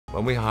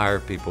When we hire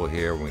people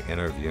here, we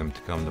interview them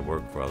to come to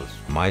work for us.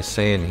 My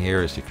saying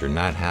here is, if you're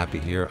not happy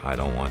here, I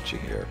don't want you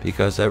here,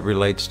 because that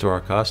relates to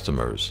our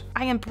customers.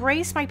 I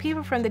embrace my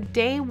people from the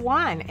day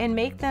one and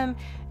make them,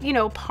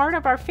 part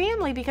of our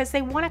family, because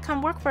they want to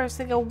come work for us.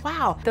 They go,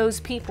 wow, those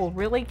people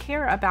really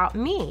care about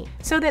me,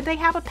 so that they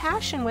have a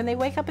passion when they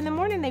wake up in the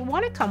morning. They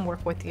want to come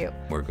work with you.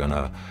 We're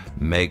gonna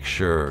make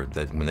sure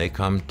that when they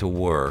come to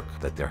work,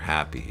 that they're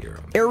happy here.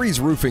 Arry's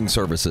Roofing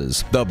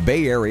Services, the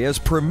Bay Area's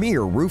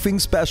premier roofing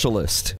specialist.